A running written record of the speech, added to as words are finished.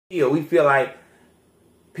We feel like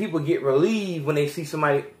people get relieved when they see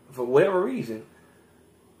somebody, for whatever reason.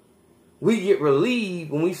 We get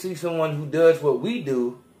relieved when we see someone who does what we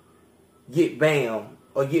do get bam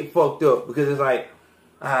or get fucked up. Because it's like,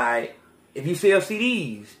 alright, if you sell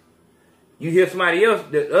CDs, you hear somebody else,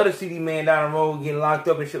 the other CD man down the road getting locked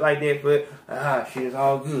up and shit like that, but shit is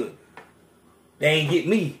all good. They ain't get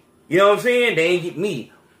me. You know what I'm saying? They ain't get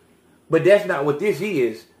me. But that's not what this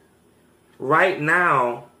is. Right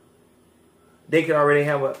now, they could already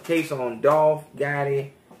have a case on Dolph,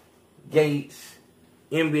 Gotti, Gates,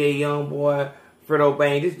 NBA Youngboy, Fredo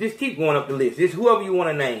Bang. Just keep going up the list. Just whoever you want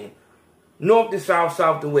to name. North to south,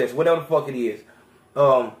 south to west, whatever the fuck it is.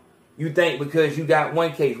 You think because you got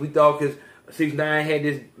one case, we thought because 6ix9ine had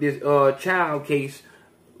this child case,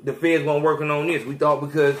 the feds weren't working on this. We thought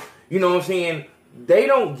because, you know what I'm saying, they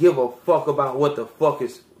don't give a fuck about what the fuck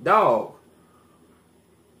is, dog.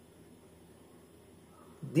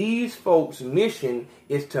 These folks' mission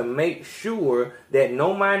is to make sure that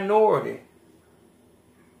no minority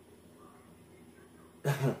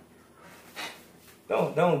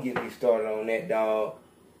don't get me started on that, dog.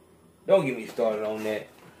 Don't get me started on that.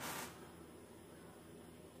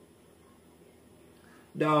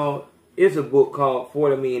 Dog, it's a book called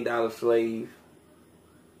 $40 Million Slave.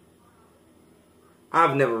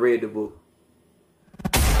 I've never read the book.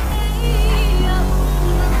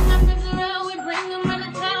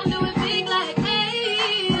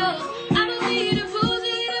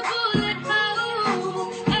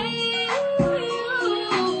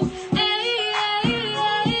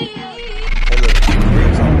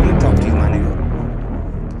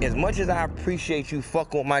 As much as I appreciate you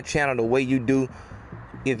fucking with my channel the way you do,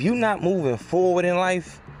 if you not moving forward in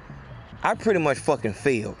life, I pretty much fucking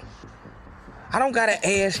failed. I don't gotta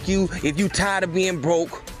ask you if you tired of being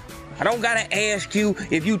broke. I don't gotta ask you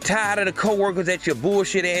if you tired of the coworkers at your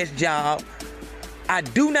bullshit ass job. I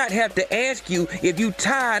do not have to ask you if you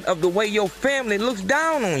tired of the way your family looks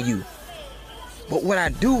down on you. But what I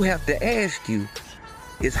do have to ask you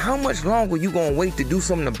is how much longer you gonna wait to do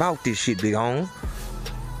something about this shit, big home?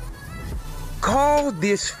 Call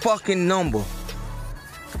this fucking number.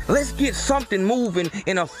 Let's get something moving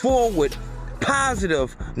in a forward,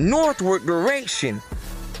 positive, northward direction.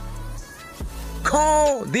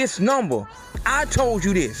 Call this number. I told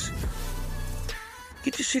you this.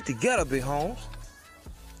 Get your shit together, big homes.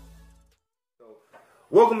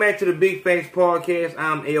 Welcome back to the Big Facts Podcast.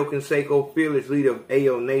 I'm Consaco, fearless leader of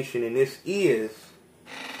AO Nation, and this is,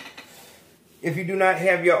 if you do not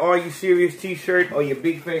have your Are You Serious t-shirt or your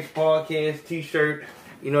Big Facts Podcast t-shirt,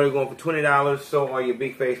 you know they're going for $20. So are your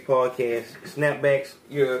Big Facts Podcast snapbacks.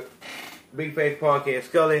 Your Big Facts Podcast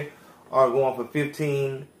Scully are going for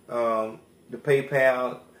 $15. The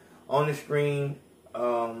PayPal on the screen.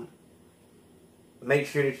 Make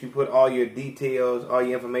sure that you put all your details, all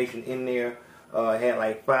your information in there. I had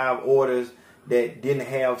like 5 orders that didn't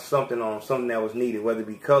have something on, something that was needed, whether it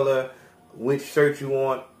be color, which shirt you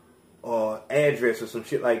want, or address or some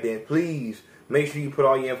shit like that. Please make sure you put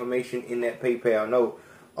all your information in that PayPal note.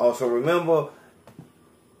 Also remember,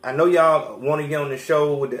 I know y'all want to get on the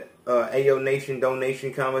show with the AO Nation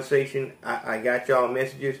donation conversation. I got y'all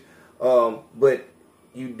messages, but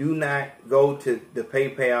you do not go to the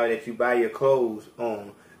PayPal that you buy your clothes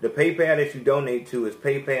on. The PayPal that you donate to is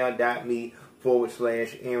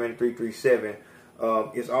paypal.me/Aaron337.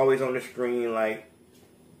 It's always on the screen like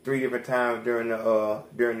 3 different times during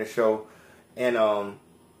the show, and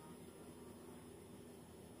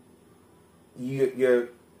your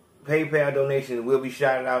PayPal donation will be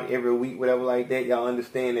shouted out every week, whatever like that. Y'all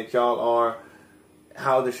understand that y'all are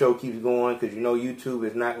how the show keeps going, because you know YouTube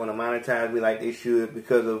is not going to monetize me like they should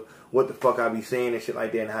because of what the fuck I be saying and shit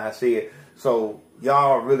like that and how I say it. So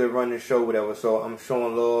y'all really run the show, whatever. So I'm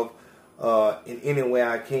showing love in any way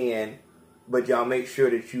I can. But y'all make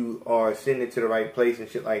sure that you are sending it to the right place and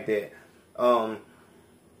shit like that.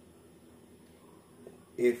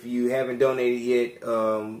 If you haven't donated yet,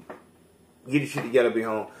 get your shit together, be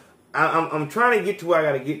home. I'm trying to get to where I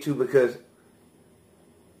got to get to, because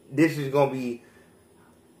this is going to be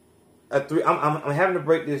I'm having to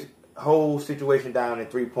break this whole situation down in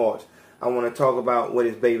 3 parts. I want to talk about what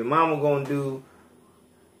his baby mama going to do,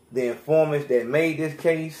 the informants that made this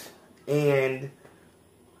case, and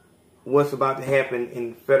what's about to happen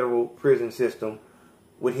in federal prison system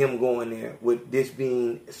with him going there, with this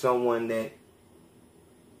being someone that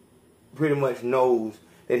pretty much knows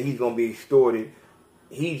that he's going to be extorted.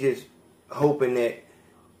 He's just hoping that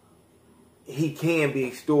he can be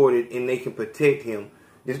extorted and they can protect him.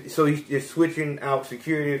 So he's just switching out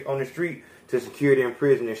security on the street to security in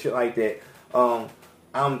prison and shit like that.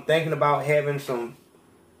 I'm thinking about having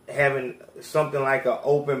having something like an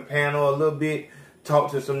open panel a little bit.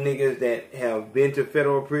 Talk to some niggas that have been to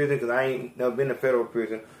federal prison, because I ain't never been to federal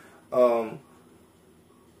prison.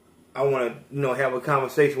 I want to, have a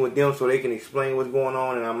conversation with them so they can explain what's going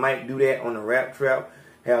on, and I might do that on the Rap Trap.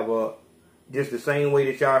 Have just the same way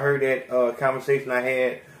that y'all heard that conversation I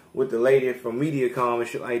had with the lady from MediaCom and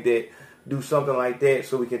shit like that. Do something like that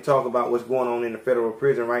so we can talk about what's going on in the federal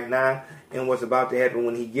prison right now and what's about to happen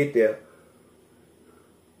when he get there.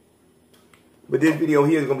 But this video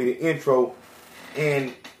here is going to be the intro,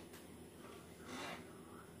 and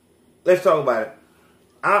let's talk about it.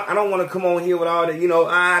 I don't want to come on here with all that,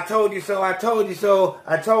 I told you so, I told you so,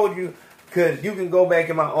 I told you. Because you can go back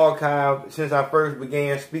in my archive since I first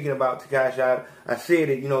began speaking about Tekashi. I said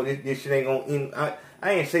that, this shit ain't going to end.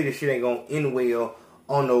 I ain't say this shit ain't going to end well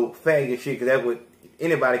on no faggot shit, because that's what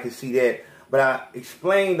anybody can see that. But I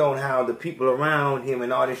explained on how the people around him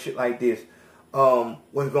and all this shit like this was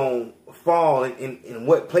going to fall, and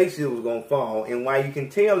what places it was going to fall, and why you can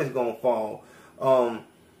tell it's going to fall.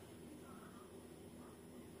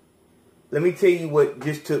 Let me tell you what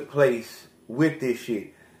just took place with this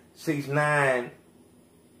shit. 6ix9ine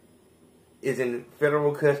is in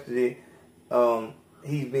federal custody.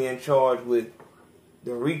 He's being charged with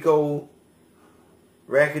the RICO,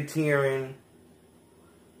 racketeering,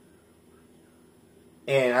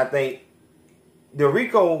 and I think the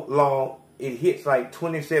RICO law, it hits like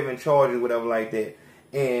 27 charges, whatever like that.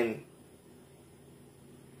 And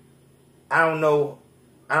I don't know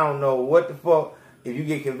what the fuck. If you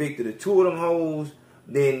get convicted of 2 of them hoes,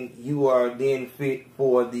 then you are then fit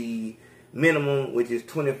for the minimum, which is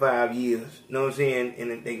 25 years. You know what I'm saying?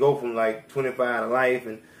 And they go from like 25 to life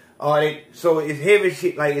and all that. So it's heavy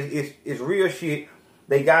shit. Like it's real shit.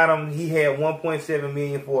 They got him. He had 1.7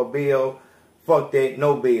 million for a bail. Fuck that,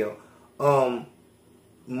 no bail.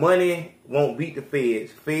 Money won't beat the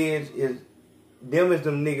feds. Feds is them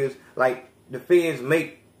niggas. Like the feds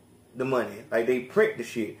make the money. Like they print the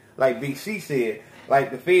shit. Like Big C said.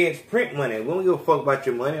 Like, the feds print money. We don't give a fuck about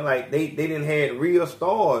your money. Like, they didn't have real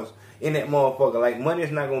stars in that motherfucker. Like, money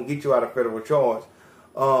is not going to get you out of federal charge.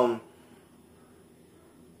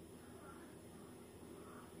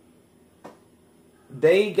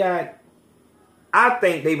 They got... I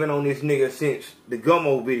think they've been on this nigga since the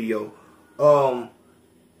Gummo video.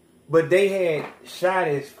 But they had shot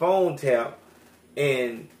his phone tap,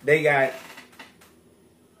 and they got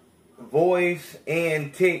voice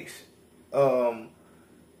and text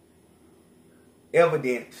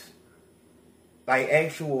evidence, like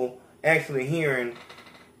actually hearing,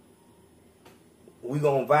 we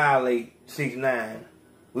gonna violate 6ix9ine,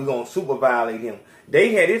 we gonna super violate him.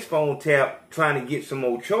 They had his phone tapped trying to get some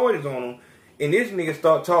more charges on him, and this nigga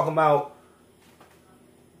start talking about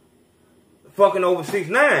fucking over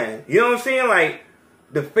 6ix9ine. You know what I'm saying? Like,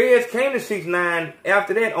 the feds came to 6ix9ine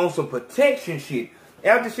after that on some protection shit.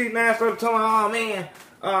 After 6ix9ine started talking, oh man,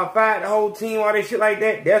 fired the whole team, all that shit like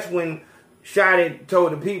that, that's when Shotty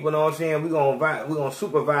told the people, you know what I'm saying, we're gonna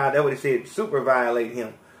super violate, that's what they said, super violate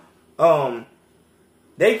him.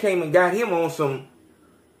 They came and got him on some,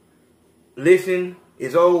 listen,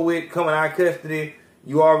 it's over with, coming out of custody,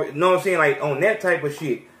 you already, you know what I'm saying, like on that type of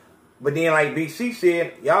shit. But then like Big C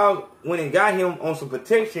said, y'all went and got him on some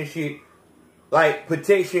protection shit, like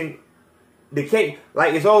protection, the case,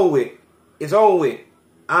 like it's over with. It's over with.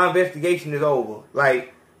 Our investigation is over.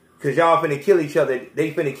 Like, because y'all finna kill each other.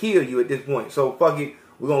 They finna kill you at this point. So, fuck it.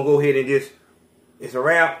 We're going to go ahead and just, it's a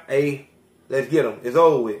wrap. Hey, let's get him. It's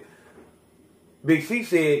over with. Big C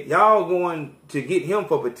said, y'all going to get him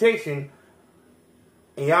for protection,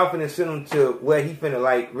 and y'all finna send him to where he finna,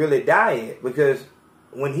 like, really die at. Because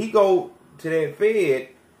when he go to that Fed,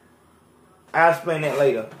 I'll explain that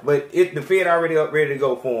later. But the Fed already up ready to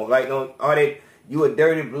go for him. Like, all that, you a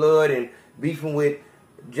dirty blood and beefing with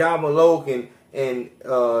Jabba Loke and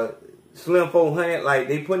Slim 400, like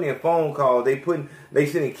they putting in phone calls, they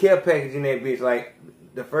sending care package in that bitch. Like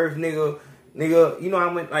the first nigga, you know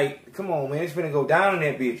I went like, come on man, it's finna go down in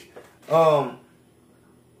that bitch.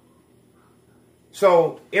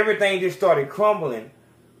 So everything just started crumbling.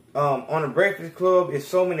 On the Breakfast Club, there's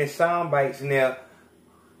so many sound bites in there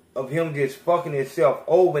of him just fucking himself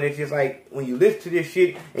over, and it's just like when you listen to this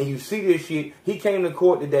shit and you see this shit. He came to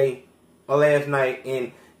court today or last night,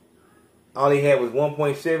 and all he had was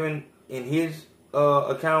 1.7 in his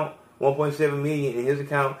account, 1.7 million in his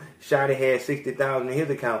account. Shotty had 60,000 in his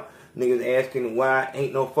account. Niggas asking why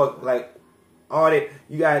ain't no fuck, like all that.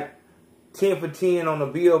 You got 10 for 10 on the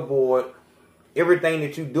billboard. Everything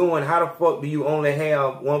that you doing, how the fuck do you only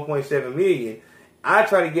have 1.7 million? I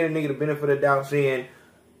try to get a nigga the benefit of the doubt, saying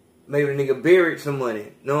maybe the nigga buried some money.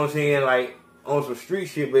 You know what I'm saying? Like, on some street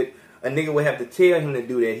shit, but a nigga would have to tell him to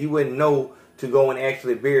do that. He wouldn't know to go and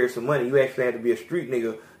actually bury some money. You actually had to be a street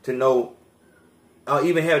nigga to know, or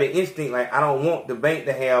even have the instinct, like, I don't want the bank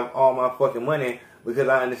to have all my fucking money because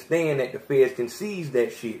I understand that the feds can seize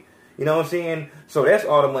that shit. You know what I'm saying? So that's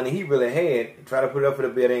all the money he really had. Try to put it up for the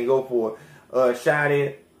bill and go for it. Shot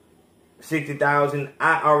it, 60,000.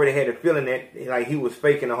 I already had the feeling that, like, he was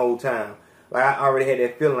faking the whole time. Like, I already had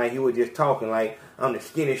that feeling like he was just talking, like, I'm the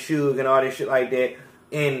skinny sugar and all this shit like that.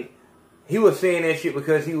 And he was saying that shit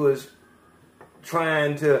because he was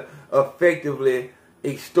trying to effectively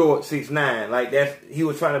extort 6ix9ine. Like, he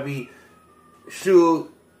was trying to be Suge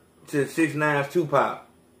to 6ix9ine's Tupac.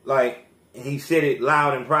 Like, he said it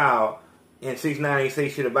loud and proud, and 6ix9ine ain't say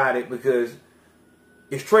shit about it because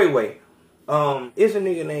it's Treyway. It's a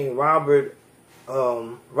nigga named Robert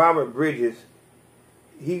Bridges.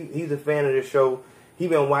 He's a fan of the show. He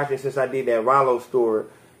been watching since I did that Rollo story,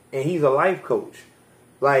 and he's a life coach,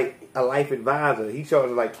 like a life advisor. He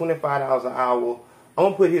charges like $25 an hour. I'm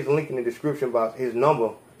gonna put his link in the description box, his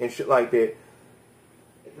number and shit like that.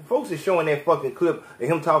 The folks is showing that fucking clip of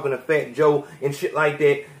him talking to Fat Joe and shit like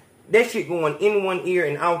that. That shit going in one ear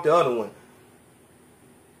and out the other one.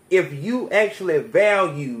 If you actually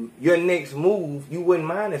value your next move, you wouldn't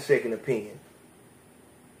mind a second opinion.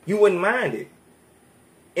 You wouldn't mind it.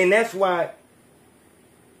 And that's why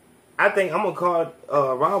I think I'm going to call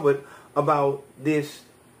Robert about this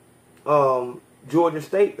Georgia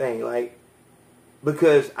State thing. Like,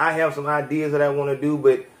 because I have some ideas that I want to do,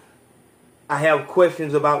 but I have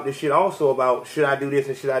questions about this shit also about should I do this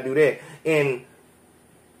and should I do that. And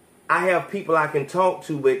I have people I can talk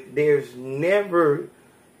to, but there's never,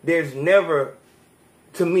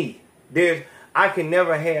 to me, I can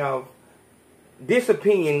never have, this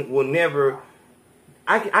opinion will never,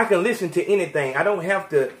 I can listen to anything. I don't have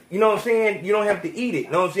to, you know what I'm saying? You don't have to eat it.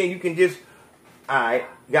 You know what I'm saying? You can just, alright,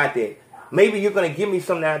 got that. Maybe you're going to give me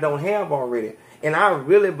something that I don't have already. And I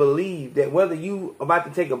really believe that whether you about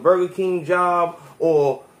to take a Burger King job,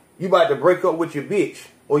 or you about to break up with your bitch,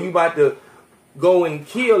 or you about to go and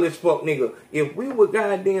kill this fuck nigga, if we would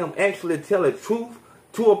goddamn actually tell the truth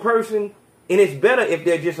to a person, and it's better if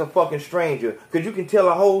they're just a fucking stranger, because you can tell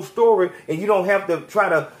a whole story and you don't have to try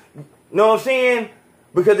to, you know what I'm saying?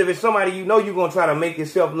 Because if it's somebody you know, you're going to try to make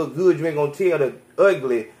yourself look good. You ain't going to tell the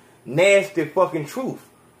ugly, nasty fucking truth.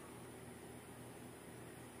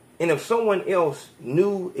 And if someone else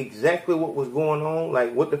knew exactly what was going on,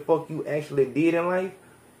 like what the fuck you actually did in life,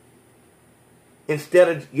 instead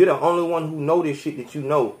of, you're the only one who know this shit that you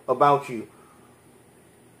know about you.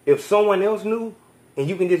 If someone else knew, and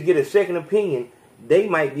you can just get a second opinion, they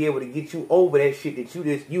might be able to get you over that shit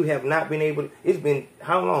that you have not been able to. It's been,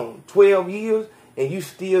 how long? 12 years? And you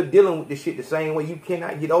still dealing with this shit the same way. You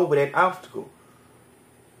cannot get over that obstacle.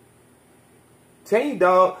 Tell you,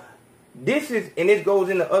 dog, this is, and this goes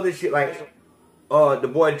into other shit like the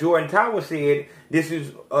boy Jordan Tower said, this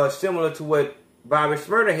is similar to what Bobby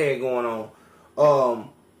Smurda had going on.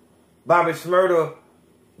 Bobby Smurda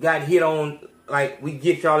got hit on, like, we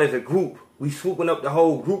get y'all as a group. We swooping up the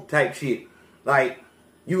whole group type shit. Like,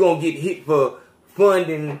 you gonna get hit for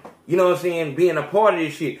funding, you know what I'm saying, being a part of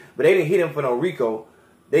this shit. But they didn't hit him for no RICO.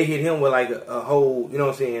 They hit him with like a whole, you know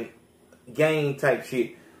what I'm saying, gang type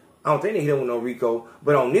shit. I don't think they hit him with no RICO.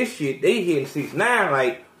 But on this shit, they hitting 6ix9ine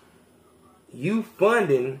like, you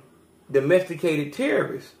funding domesticated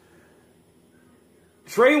terrorists.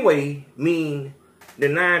 Treyway mean the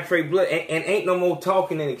 9 Trey blood, and ain't no more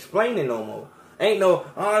talking and explaining no more. Ain't no,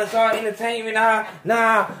 oh, it's all entertainment,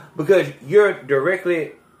 nah, because you're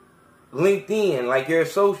directly linked in, like your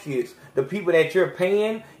associates, the people that you're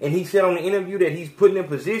paying, and he said on the interview that he's putting in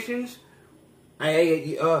positions.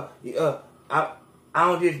 I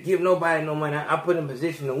don't just give nobody no money. I put in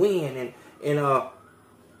position to win, and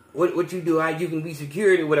what you do, you can be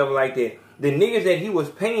security, whatever like that. The niggas that he was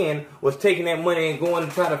paying was taking that money and going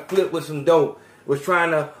to try to flip with some dope. Was trying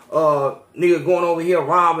to, nigga going over here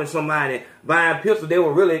robbing somebody, buying pistols. They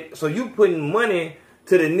were really, so you putting money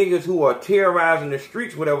to the niggas who are terrorizing the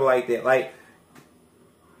streets, whatever like that. Like,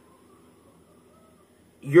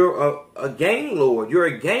 you're a gang lord. You're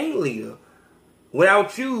a gang leader.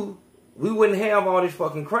 Without you, we wouldn't have all this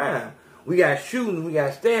fucking crime. We got shooting, we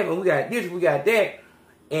got stabbing, we got this, we got that.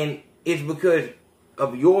 And it's because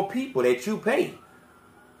of your people that you pay.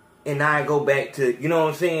 And I go back to, you know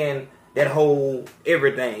what I'm saying, that whole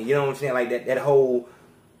everything, you know what I'm saying, like that whole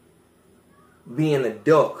being a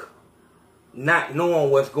duck, not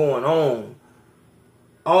knowing what's going on.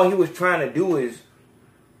 All he was trying to do is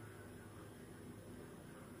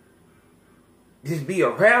just be a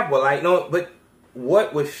rapper, like, no. But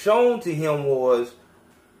what was shown to him was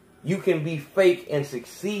You can be fake and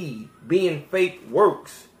succeed. Being fake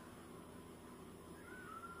works.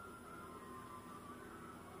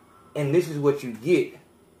 And this is what you get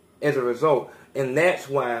as a result. And that's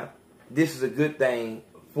why this is a good thing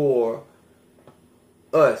for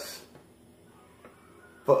us.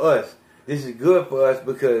 For us. This is good for us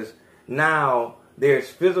because now there's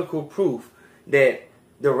physical proof that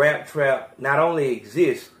the rap trap not only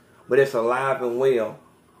exists, but it's alive and well.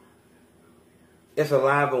 It's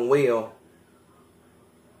alive and well.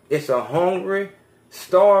 It's a hungry,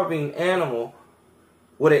 starving animal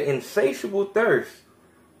with an insatiable thirst.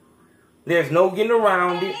 There's no getting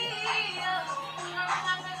around it.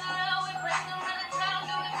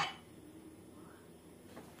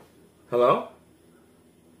 Hello?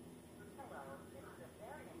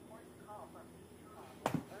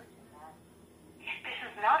 This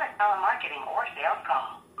is not a telemarketing or sales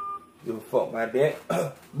call. Give a fuck about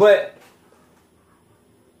that. But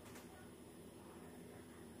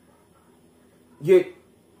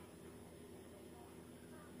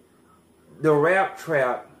the rap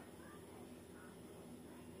trap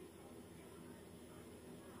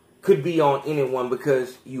could be on anyone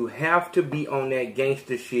because you have to be on that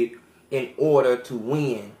gangster shit in order to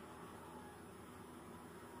win.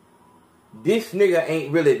 This nigga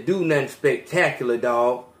ain't really do nothing spectacular,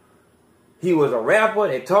 dog. He was a rapper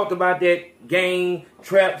that talked about that gang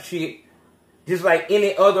trap shit just like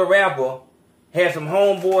any other rapper. Had some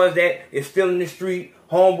homeboys that is still in the street,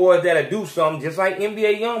 homeboys that'll do something just like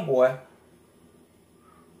NBA Youngboy.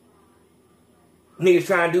 Niggas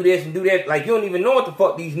trying to do this and do that. Like, you don't even know what the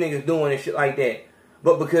fuck these niggas doing and shit like that.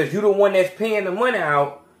 But because you the one that's paying the money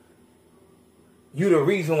out, you the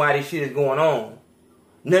reason why this shit is going on.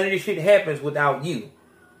 None of this shit happens without you.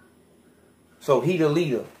 So he the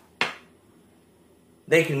leader.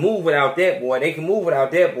 They can move without that boy. They can move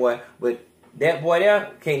without that boy. But that boy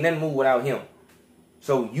there can't nothing move without him.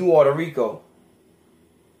 So you are the Rico.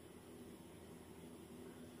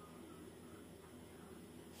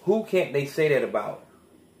 Who can't they say that about?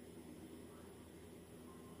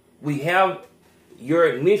 We have your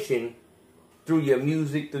admission through your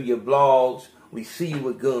music, through your blogs. We see you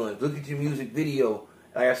with guns. Look at your music video.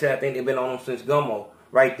 Like I said, I think they've been on them since Gummo.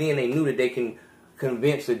 Right then, they knew that they can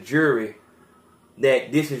convince a jury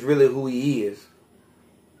that this is really who he is.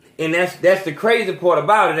 And that's the crazy part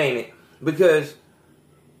about it, ain't it? Because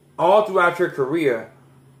all throughout your career,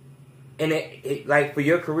 and like for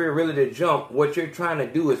your career really to jump, what you're trying to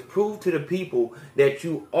do is prove to the people that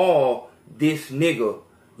you are this nigga.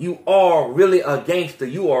 You are really a gangster.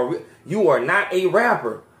 You are not a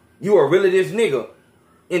rapper. You are really this nigga.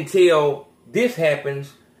 Until this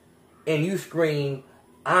happens and you scream,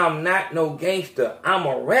 I'm not no gangster. I'm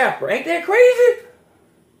a rapper. Ain't that crazy?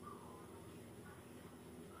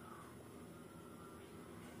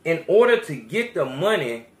 In order to get the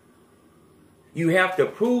money, you have to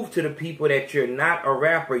prove to the people that you're not a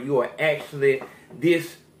rapper. You are actually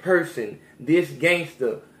this person, this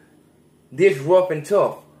gangster, this rough and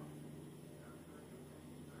tough.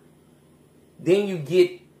 Then you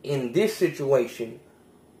get in this situation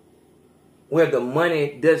where the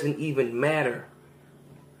money doesn't even matter.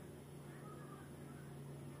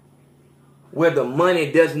 Where the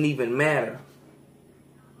money doesn't even matter.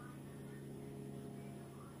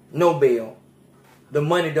 No bail. The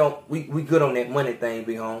money don't. We good on that money thing,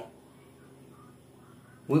 big home.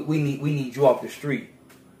 We need you off the street,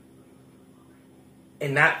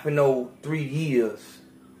 and not for no 3 years.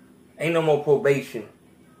 Ain't no more probation.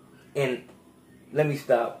 And let me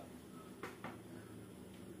stop.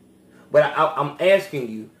 But I'm asking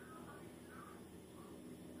you,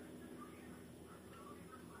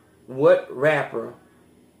 what rapper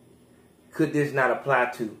could this not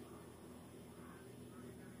apply to?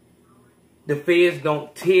 The feds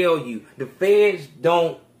don't tell you. The feds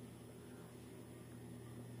don't.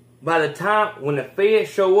 By the time when the feds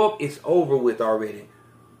show up, it's over with already.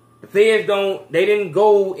 The feds don't. They didn't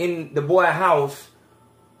go in the boy house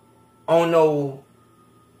on no.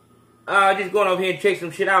 Just going over here and check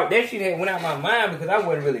some shit out. That shit went out my mind because I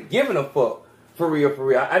wasn't really giving a fuck. For real, for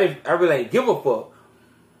real. I really ain't give a fuck.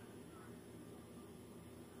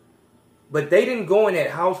 But they didn't go in that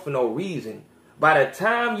house for no reason. By the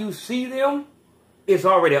time you see them, it's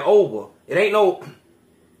already over. It ain't no,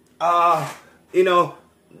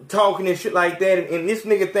 talking and shit like that. And this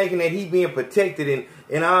nigga thinking that he being protected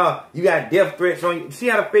and you got death threats on you. See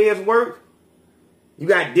how the feds work? You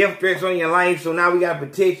got death threats on your life, so now we got to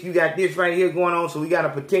protect you. You got this right here going on, so we got to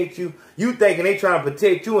protect you. You thinking they trying to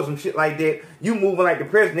protect you and some shit like that. You moving like the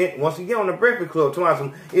president. Once you get on the Breakfast Club, talking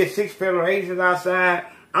about it's 6 federal agents outside.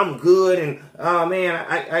 I'm good, and oh man,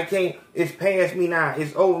 I can't, it's past me now,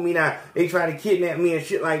 it's over me now. They try to kidnap me and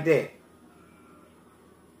shit like that.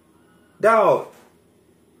 Dog,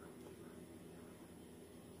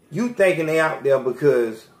 you thinking they out there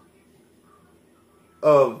because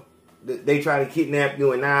of they try to kidnap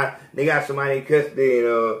you, and now they got somebody in custody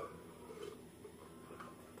and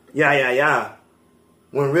yeah.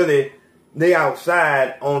 When really they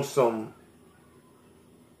outside on some,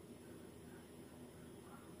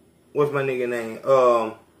 what's my nigga name?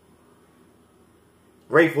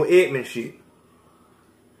 Rayful Edmond shit.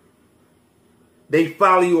 They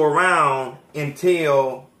follow you around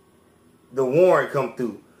until the warrant come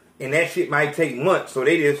through. And that shit might take months. So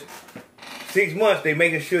they just, 6 months, they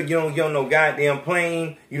making sure you don't get on no goddamn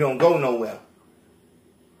plane, you don't go nowhere.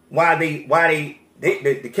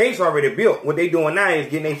 The case already built. What they doing now is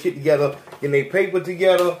getting their shit together, getting their paper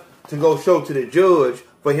together to go show to the judge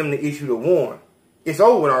for him to issue the warrant. It's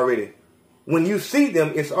over already. When you see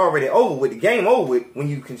them, it's already over with. The game over with when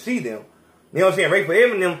you can see them. You know what I'm saying? Right for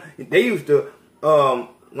them, they used to,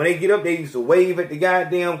 when they get up, they used to wave at the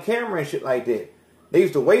goddamn camera and shit like that. They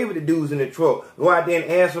used to wave at the dudes in the truck. Go out there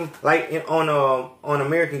and ask them, like on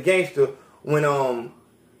American Gangster, when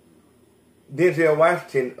Denzel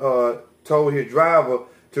Washington told his driver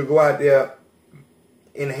to go out there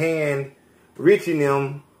and hand Rich and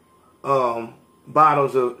them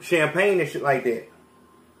bottles of champagne and shit like that.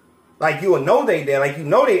 Like, you will know they there. Like, you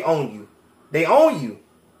know they own you. They own you.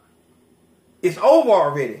 It's over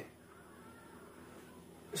already.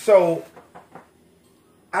 So,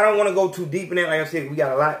 I don't want to go too deep in that. Like I said, we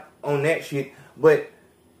got a lot on that shit. But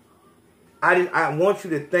I want you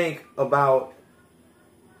to think about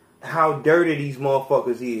how dirty these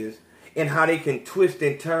motherfuckers is. And how they can twist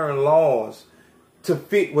and turn laws to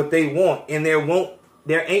fit what they want. And there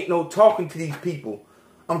ain't no talking to these people.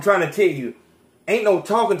 I'm trying to tell you. Ain't no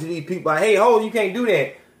talking to these people. Like, hey, hold, you can't do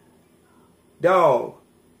that. Dog.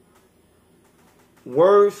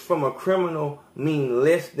 Words from a criminal mean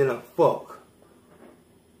less than a fuck.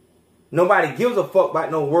 Nobody gives a fuck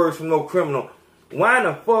about no words from no criminal. Why in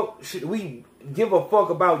the fuck should we give a fuck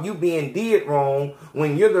about you being dead wrong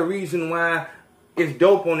when you're the reason why it's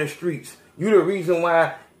dope on the streets? You're the reason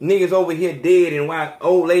why niggas over here dead and why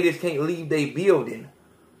old ladies can't leave their building.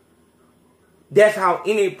 That's how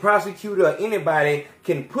any prosecutor or anybody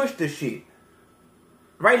can push the shit.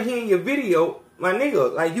 Right here in your video, my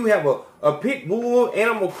nigga, like you have a pit bull,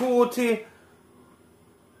 animal cruelty,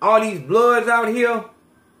 all these bloods out here.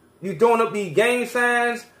 You throwing up these gang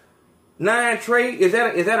signs. 9 Trade, is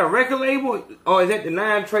that a record label? Or is that the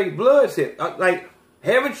 9 Trade blood set? Like,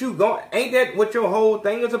 haven't you gone, ain't that what your whole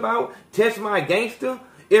thing is about? Test my gangster?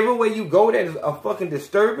 Everywhere you go, that is a fucking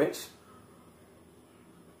disturbance.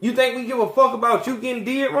 You think we give a fuck about you getting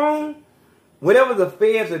dead wrong? Whatever the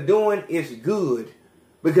feds are doing is good.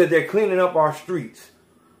 Because they're cleaning up our streets.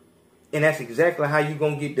 And that's exactly how you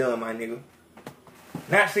gonna get done, my nigga.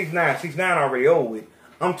 Not 6ix9ine. 6ix9ine already over with.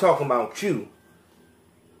 I'm talking about you.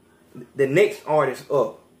 The next artist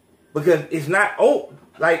up. Because it's not old.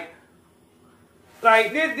 Like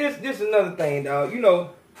this is another thing, dog. You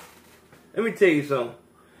know, let me tell you something.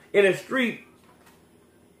 In the street,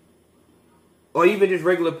 or even just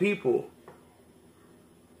regular people,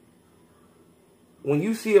 when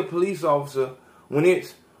you see a police officer, when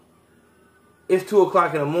it's 2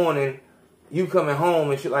 o'clock in the morning, you coming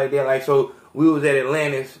home and shit like that. Like, so we was at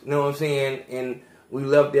Atlantis, you know what I'm saying, and we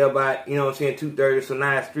left there by, you know what I'm saying, 2:30. So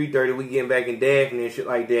now it's 3:30. We getting back in Daphne and shit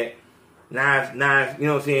like that. Now it's, you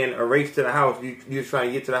know what I'm saying, a race to the house. You just trying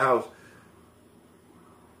to get to the house.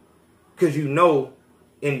 Because you know,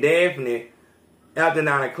 in Daphne, after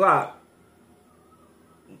 9 o'clock,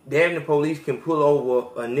 Daphne police can pull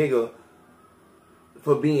over a nigga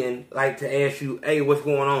for being, like, to ask you, hey, what's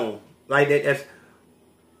going on? Like, that's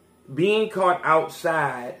being caught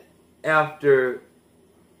outside after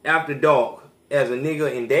dark as a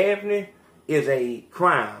nigga in Daphne is a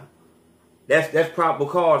crime. That's probable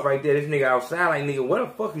cause right there. This nigga outside, like, nigga, where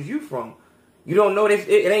the fuck is you from? You don't know this.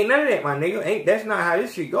 It ain't none of that, my nigga. That's not how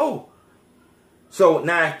this shit go. So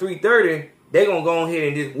now it's 3:30. They gonna go ahead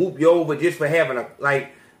and just whoop you over just for having a,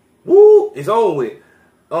 like, woo, it's over with.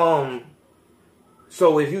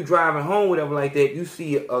 So if you driving home, whatever like that, you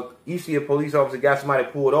see a police officer got somebody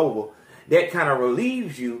pulled over. That kind of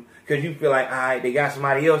relieves you because you feel like, all right, they got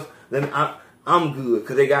somebody else. Then I'm good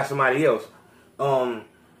because they got somebody else.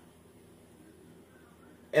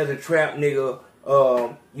 As a trap nigga,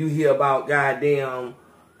 you hear about goddamn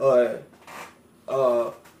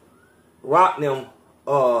Rock them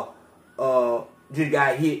just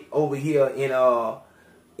got hit over here in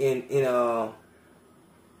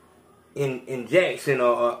in Jackson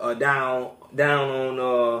or down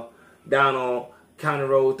on County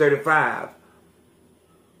Road 35.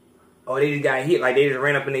 Or they just got hit, like they just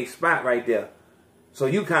ran up in their spot right there. So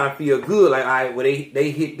you kind of feel good, like, all right, well,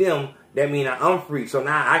 they hit them, that means I'm free. So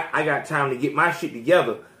now I got time to get my shit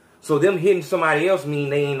together. So them hitting somebody else mean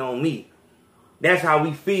they ain't on me. That's how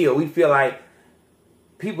we feel. We feel like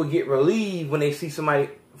people get relieved when they see somebody,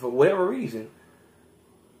 for whatever reason.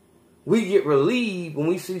 We get relieved when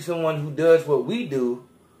we see someone who does what we do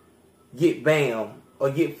get bam or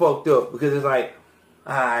get fucked up. Because it's like,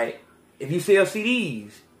 all right, if you sell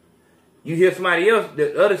CDs, you hear somebody else,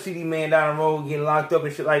 the other CD man down the road getting locked up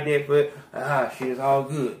and shit like that, but shit, it's all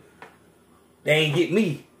good. They ain't get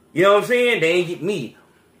me. You know what I'm saying? They ain't get me.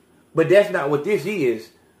 But that's not what this is.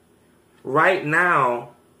 Right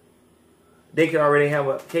now, they could already have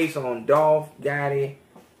a case on Dolph, Gotti,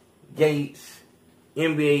 Gates,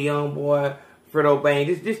 NBA Youngboy, Fredo Bang.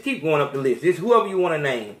 Just keep going up the list. Just whoever you want to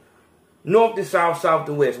name. North to south, south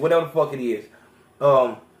to west, whatever the fuck it is.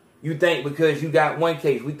 You think because you got one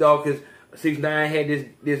case, we thought because 6ix9ine had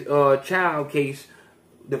this child case,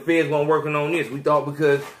 the feds weren't working on this. We thought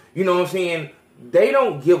because, you know what I'm saying, they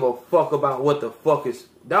don't give a fuck about what the fuck is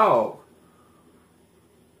dog.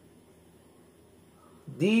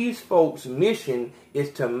 These folks' mission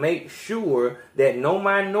is to make sure that no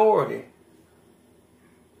minority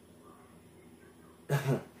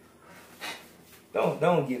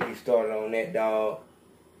don't get me started on that, dog.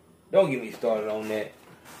 Don't get me started on that.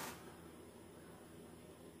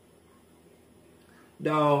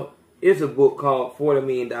 Dog, it's a book called $40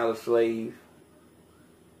 Million Slave.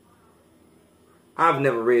 I've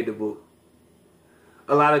never read the book.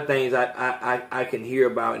 A lot of things I can hear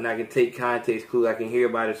about and I can take context clues. I can hear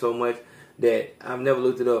about it so much that I've never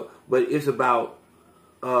looked it up. But it's about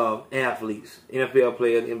athletes, NFL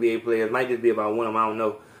players, NBA players. Might just be about one of them, I don't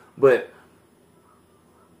know. But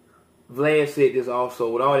Vlad said this also.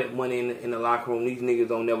 With all that money in the locker room, these niggas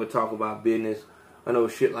don't never talk about business or no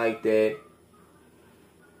shit like that.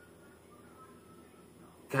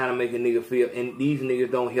 Kind of make a nigga feel, and these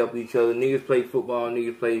niggas don't help each other. Niggas play football,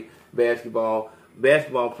 niggas play basketball.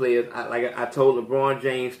 Basketball players, like I told LeBron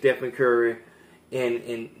James, Stephen Curry,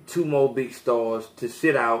 and two more big stars to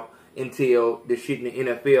sit out until the shit in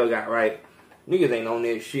the NFL got right. Niggas ain't on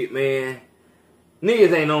that shit, man.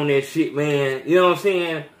 Niggas ain't on that shit, man. You know what I'm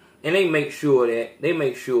saying? And they make sure of that. They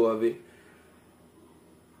make sure of it.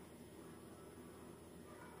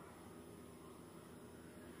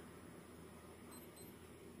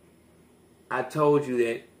 I told you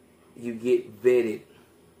that you get vetted.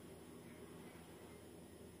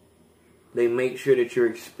 They make sure that you're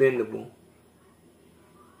expendable.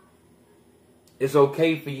 It's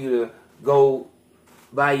okay for you to go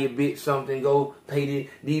buy your bitch something, go pay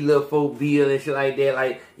these little folk bill and shit like that,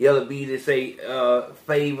 like Yellow B to say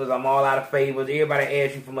favors, I'm all out of favors. Everybody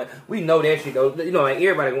asks you for money. We know that shit though. You know, like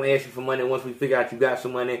everybody gonna ask you for money once we figure out you got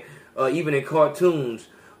some money. Even in cartoons,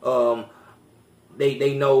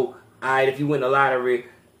 they know, alright, if you win the lottery,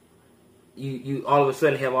 you all of a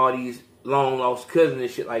sudden have all these long lost cousins and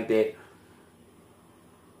shit like that.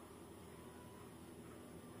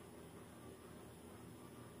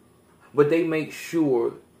 But they make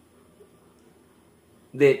sure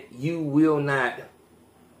that you will not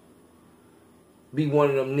be one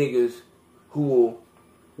of them niggas who will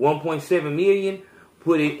 1.7 million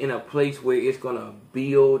put it in a place where it's gonna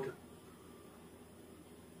build.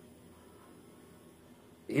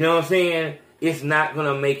 You know what I'm saying? It's not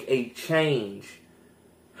gonna make a change.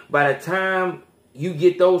 By the time you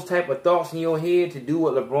get those type of thoughts in your head to do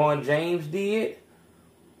what LeBron James did,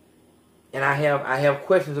 and I have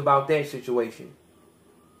questions about that situation.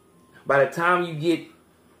 By the time you get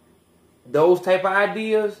those type of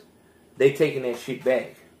ideas, they taking that shit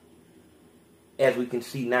back. As we can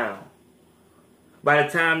see now. By the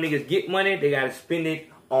time niggas get money, they gotta spend it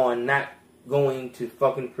on not going to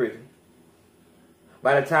fucking prison.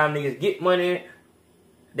 By the time niggas get money,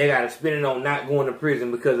 they gotta spend it on not going to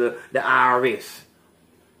prison because of the IRS.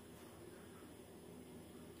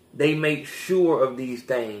 They make sure of these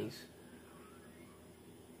things.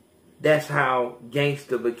 That's how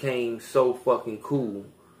gangster became so fucking cool.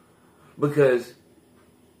 Because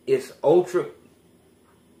it's ultra,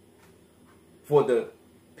 for the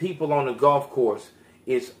people on the golf course,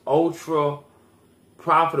 it's ultra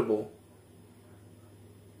profitable.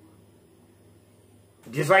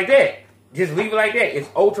 Just like that. Just leave it like that. It's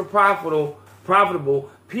ultra profitable,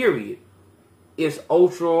 period. It's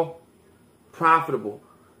ultra profitable.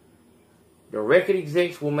 The record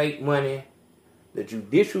execs will make money. The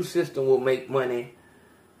judicial system will make money.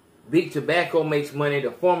 Big tobacco makes money. The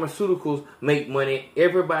pharmaceuticals make money.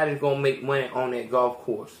 Everybody's going to make money on that golf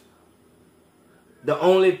course. The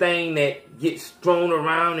only thing that gets thrown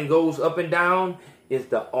around and goes up and down is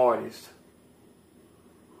the artist.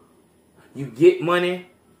 You get money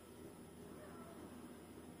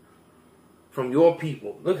from your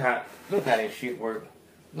people. Look how that shit works.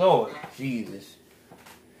 Lord Jesus.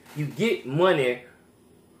 You get money.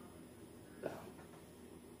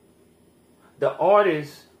 The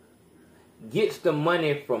artist gets the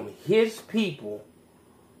money from his people,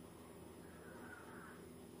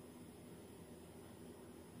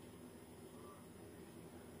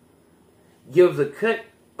 gives a cut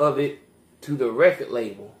of it to the record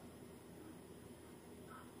label,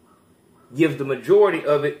 gives the majority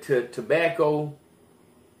of it to Tobacco,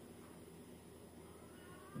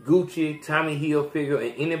 Gucci, Tommy Hilfiger,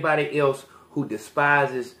 and anybody else who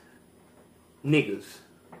despises niggas,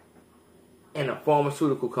 and a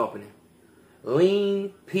pharmaceutical company. Lean,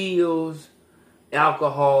 pills,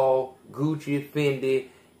 alcohol, Gucci, Fendi,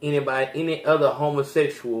 any other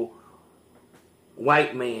homosexual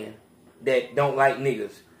white man that don't like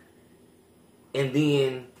niggas. And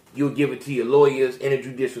then you'll give it to your lawyers and the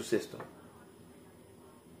judicial system.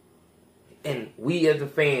 And we as the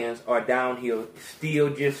fans are down here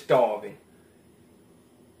still just starving.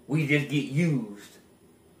 We just get used.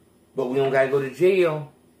 But we don't gotta go to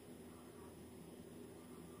jail.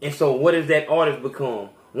 And so what does that artist become?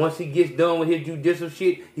 Once he gets done with his judicial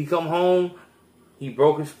shit, he come home, he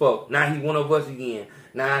broke as fuck. Now he one of us again.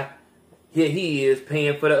 Now here he is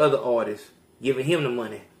paying for the other artist, giving him the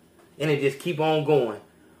money. And it just keep on going.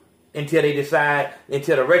 Until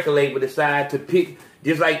the record label decide to pick,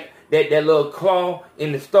 just like that little claw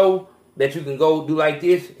in the store that you can go do like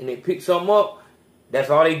this and they pick something up. That's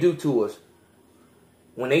all they do to us.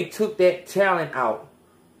 When they took that talent out,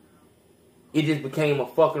 it just became a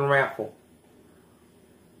fucking raffle.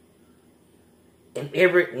 And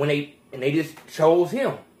they just chose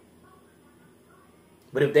him.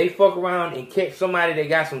 But if they fuck around and catch somebody that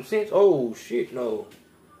got some sense, oh shit, no.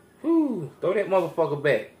 Whew, throw that motherfucker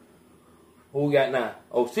back. Who we got now?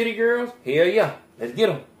 Oh, City Girls? Hell yeah. Let's get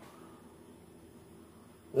them.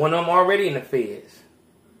 One of them already in the feds.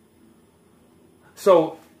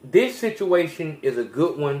 So this situation is a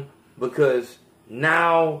good one because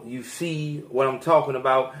now you see what I'm talking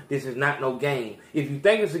about. This is not no game. If you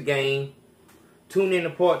think it's a game, tune in to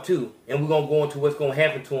part 2. And we're going to go into what's going to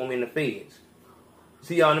happen to them in the feds.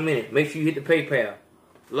 See y'all in a minute. Make sure you hit the PayPal.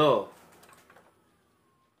 Love.